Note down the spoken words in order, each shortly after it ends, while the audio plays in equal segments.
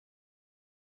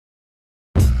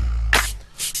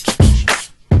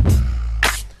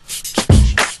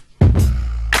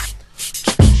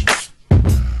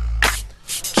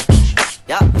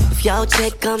your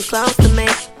chick come close to me,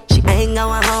 she ain't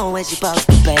going home when she supposed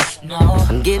to pay. No,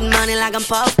 I'm getting money like I'm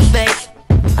supposed to pay.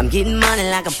 I'm getting money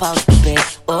like I'm supposed to pay.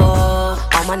 Oh,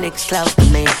 all my niggas close to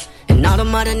me, and all the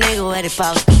mother niggas where they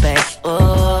supposed to pay.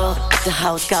 Oh, the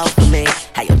hoes go for me.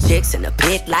 How your chicks in the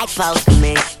pit like supposed to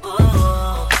me.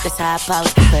 Oh, that's how I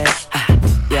supposed to pay.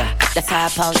 Yeah, that's how I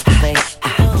supposed to pay.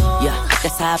 Yeah,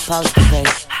 that's how I supposed to pay.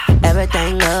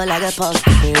 Everything look like it's supposed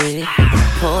to be.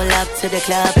 Pull up to the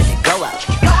club and then go up.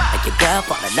 Make your girl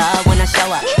fall in love when I show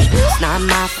up. It's not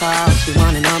my fault, she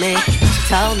wanna know me. She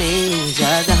told me it was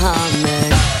just a hummer.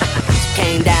 She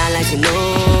came down like she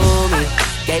knew me.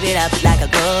 Gave it up like a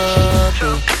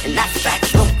groupie. And that's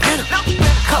facts, no winner.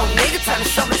 Cold nigga tryna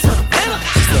show me to the winner.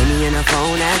 She gave me in her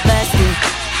phone as bestie,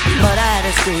 but I had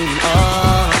to scream,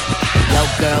 oh. Yo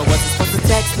girl, wasn't supposed to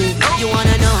text me. You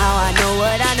wanna know how I know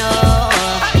what I know?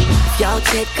 If your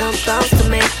chick come close to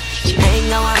me, she ain't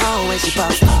going home when she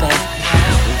supposed to pay.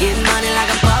 I'm getting money like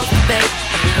I'm supposed to pay.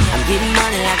 I'm getting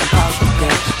money like I'm supposed to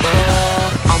pay.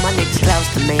 Oh, all my niggas close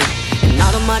to me, and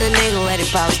all the mother niggas where they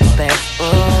supposed to pay.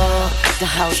 Oh, the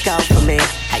hoes go for me.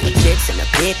 How your chicks in the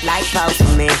pit like pose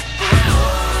for me.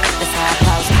 That's how I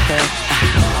supposed to pay.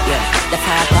 Yeah, that's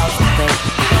how I supposed to pay.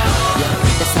 Yeah,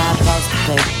 that's how I supposed to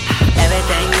pay.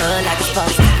 Everything good like it's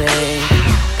supposed to be.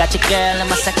 Got your girl in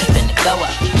my section finna go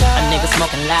up. A nigga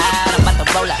smoking loud, I'm about to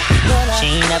roll up.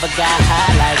 She ain't never got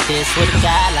high like this with a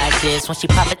guy like this. When she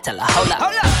pop it, tell her hold up.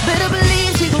 Better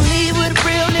believe she gon' leave with a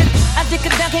real nigga. I dick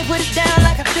her down, can't put it down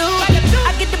like I do.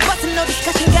 I get the bustin', no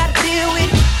discussion, gotta deal with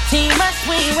it. Team my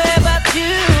swing, where about you?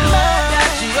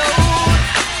 Does she roll?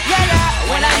 Yeah,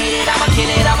 yeah. When I hit it, I'ma kill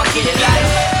it, I'ma kill it like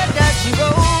yeah, does she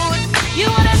roll? You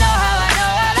wanna know how I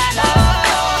know what I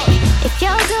know? If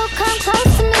your dude come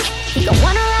close to me, he gon'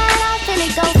 wanna ride off and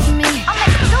it go for me.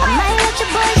 I might let your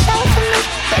boy show for me,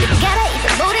 but he gotta eat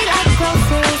the booty like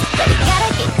groceries. But he gotta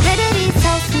get rid of these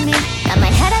hoes for me. I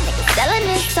might have a nigga selling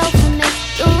his soul for me.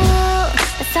 Ooh,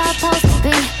 that's how it's supposed to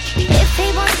be. If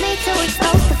he wants me to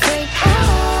expose the freak.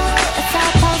 Ooh, that's how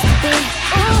it's supposed to be.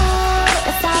 Ooh,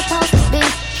 that's how it's supposed to be.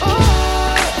 Ooh,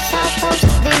 that's how it's supposed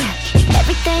to be.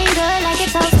 Everything good like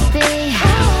it's supposed to be.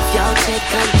 Yo, chick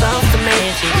come close to me,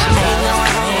 she ain't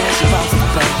going home when she supposed to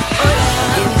pay. I'm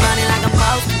getting money like I'm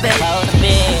supposed to pay. I'm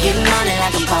getting money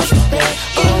like I'm supposed to pay.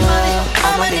 Oh,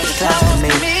 all my niggas close to me,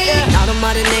 and all the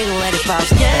mother niggas where they supposed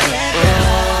to pay.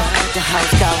 Oh, the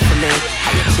hoes go for me.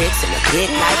 How your chicks in the pit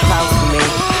like pose for me.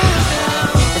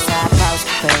 That's how I supposed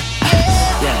to pay.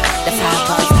 Yeah, that's how I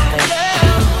supposed to pay.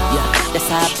 Yeah, that's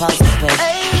how I supposed to pay.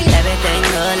 Everything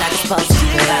good like it's supposed to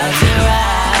pay.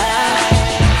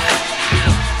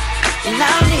 And I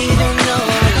don't even know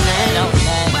her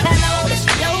name, but I know that she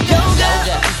yo-yo.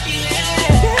 Yeah.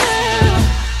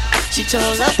 She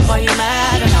chose up, are you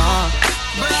mad?